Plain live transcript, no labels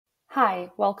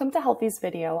Hi, welcome to Healthie's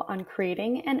video on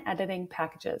creating and editing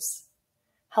packages.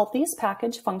 Healthie's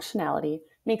package functionality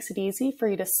makes it easy for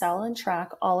you to sell and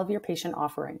track all of your patient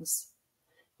offerings.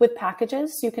 With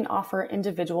packages, you can offer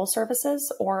individual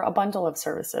services or a bundle of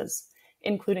services,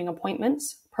 including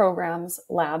appointments, programs,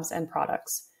 labs, and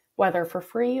products, whether for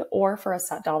free or for a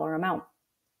set dollar amount.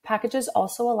 Packages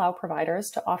also allow providers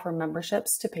to offer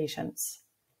memberships to patients.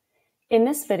 In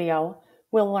this video,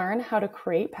 we'll learn how to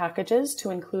create packages to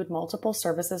include multiple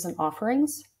services and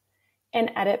offerings, and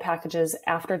edit packages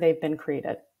after they've been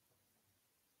created.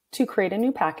 To create a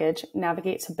new package,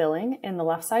 navigate to Billing in the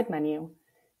left side menu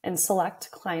and select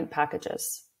Client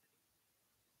Packages.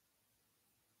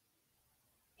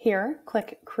 Here,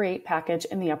 click Create Package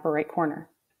in the upper right corner.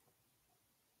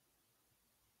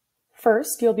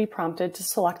 First, you'll be prompted to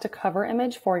select a cover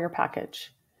image for your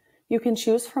package. You can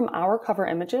choose from our cover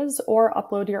images or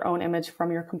upload your own image from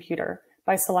your computer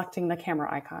by selecting the camera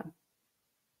icon.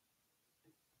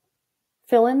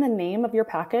 Fill in the name of your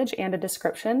package and a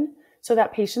description so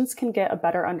that patients can get a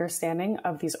better understanding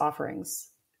of these offerings.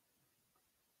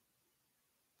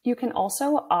 You can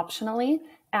also optionally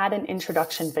add an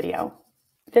introduction video.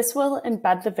 This will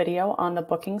embed the video on the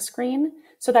booking screen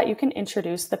so that you can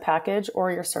introduce the package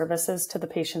or your services to the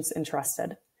patients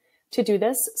interested. To do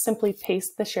this, simply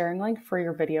paste the sharing link for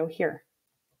your video here.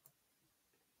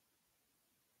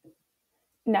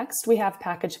 Next, we have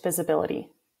package visibility.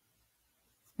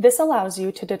 This allows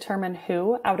you to determine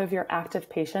who out of your active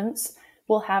patients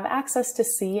will have access to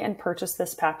see and purchase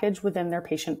this package within their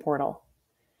patient portal.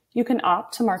 You can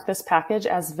opt to mark this package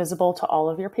as visible to all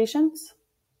of your patients,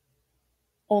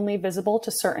 only visible to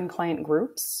certain client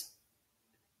groups,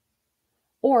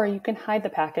 or you can hide the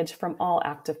package from all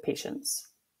active patients.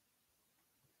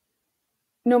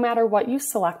 No matter what you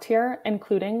select here,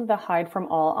 including the Hide from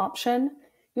All option,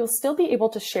 you'll still be able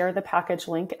to share the package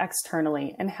link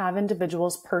externally and have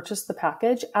individuals purchase the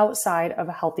package outside of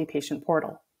a Healthie patient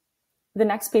portal. The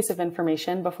next piece of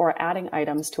information before adding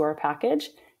items to our package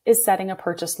is setting a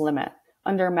purchase limit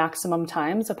under maximum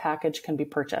times a package can be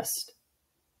purchased.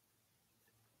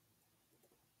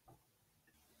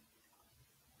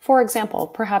 For example,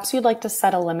 perhaps you'd like to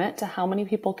set a limit to how many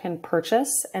people can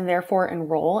purchase and therefore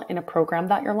enroll in a program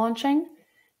that you're launching.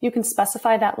 You can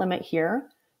specify that limit here,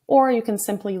 or you can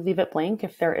simply leave it blank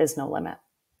if there is no limit.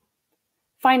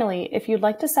 Finally, if you'd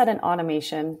like to set an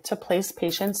automation to place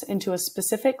patients into a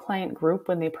specific client group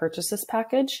when they purchase this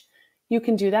package, you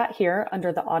can do that here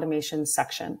under the Automation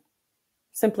section.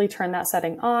 Simply turn that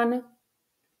setting on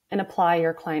and apply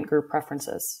your client group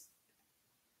preferences.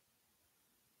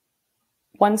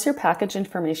 Once your package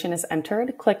information is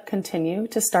entered, click Continue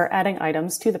to start adding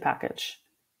items to the package.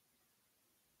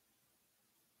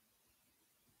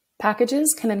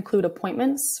 Packages can include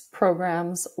appointments,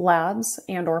 programs, labs,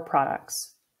 and/or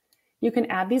products. You can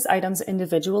add these items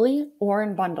individually or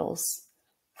in bundles.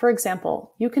 For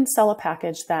example, you can sell a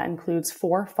package that includes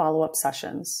 4 follow-up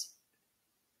sessions.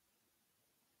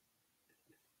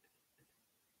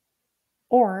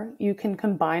 Or you can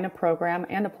combine a program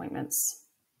and appointments.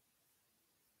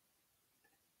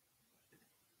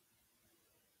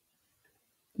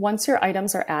 Once your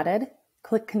items are added,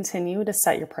 click Continue to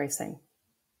set your pricing.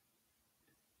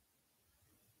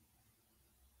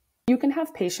 You can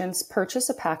have patients purchase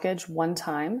a package one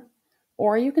time,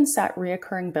 or you can set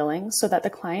recurring billing so that the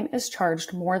client is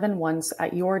charged more than once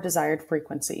at your desired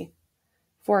frequency.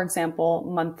 For example,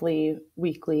 monthly,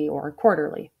 weekly, or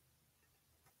quarterly.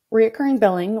 Recurring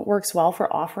billing works well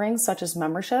for offerings such as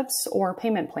memberships or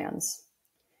payment plans.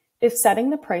 If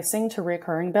setting the pricing to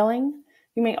recurring billing,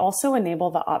 you may also enable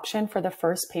the option for the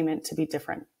first payment to be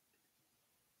different.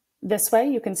 This way,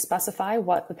 you can specify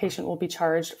what the patient will be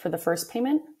charged for the first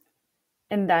payment,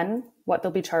 and then what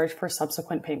they'll be charged for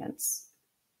subsequent payments.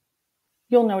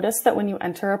 You'll notice that when you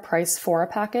enter a price for a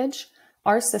package,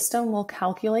 our system will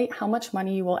calculate how much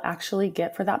money you will actually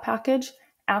get for that package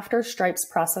after Stripe's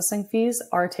processing fees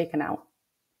are taken out.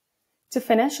 To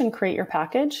finish and create your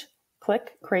package,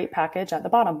 click Create Package at the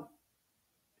bottom.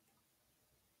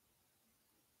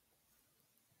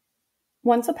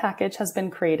 Once a package has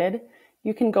been created,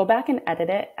 you can go back and edit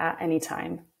it at any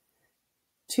time.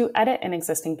 To edit an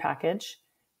existing package,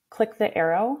 click the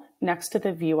arrow next to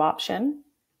the View option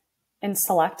and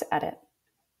select Edit.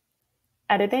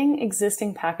 Editing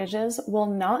existing packages will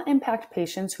not impact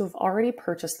patients who have already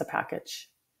purchased the package.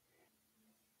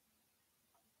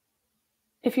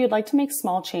 If you'd like to make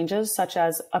small changes, such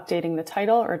as updating the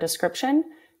title or description,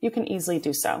 you can easily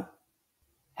do so.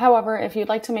 However, if you'd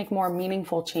like to make more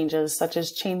meaningful changes, such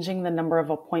as changing the number of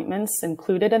appointments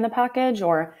included in the package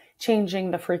or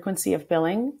changing the frequency of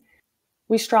billing,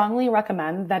 We strongly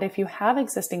recommend that if you have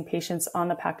existing patients on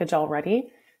the package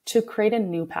already, to create a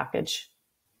new package.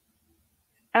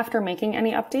 After making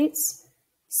any updates,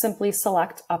 simply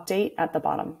select Update at the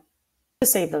bottom to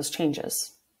save those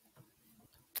changes.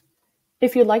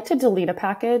 If you'd like to delete a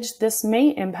package, this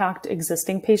may impact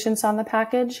existing patients on the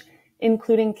package,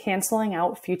 including canceling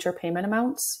out future payment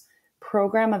amounts,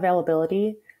 program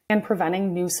availability, and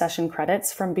preventing new session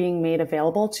credits from being made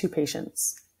available to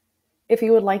patients. If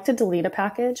you would like to delete a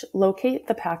package, locate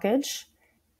the package,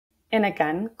 and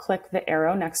again, click the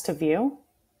arrow next to View.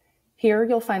 Here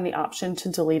you'll find the option to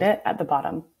delete it at the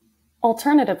bottom.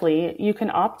 Alternatively, you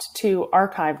can opt to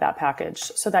archive that package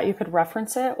so that you could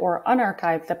reference it or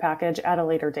unarchive the package at a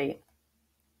later date.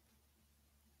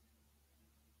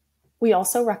 We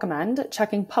also recommend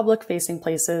checking public-facing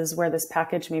places where this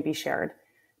package may be shared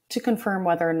to confirm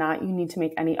whether or not you need to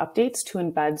make any updates to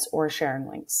embeds or sharing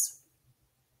links.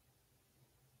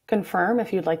 Confirm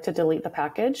if you'd like to delete the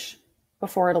package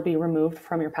before it'll be removed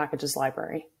from your packages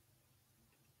library.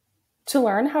 To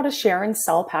learn how to share and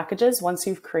sell packages once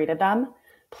you've created them,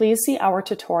 please see our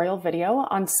tutorial video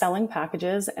on selling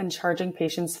packages and charging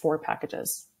patients for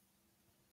packages.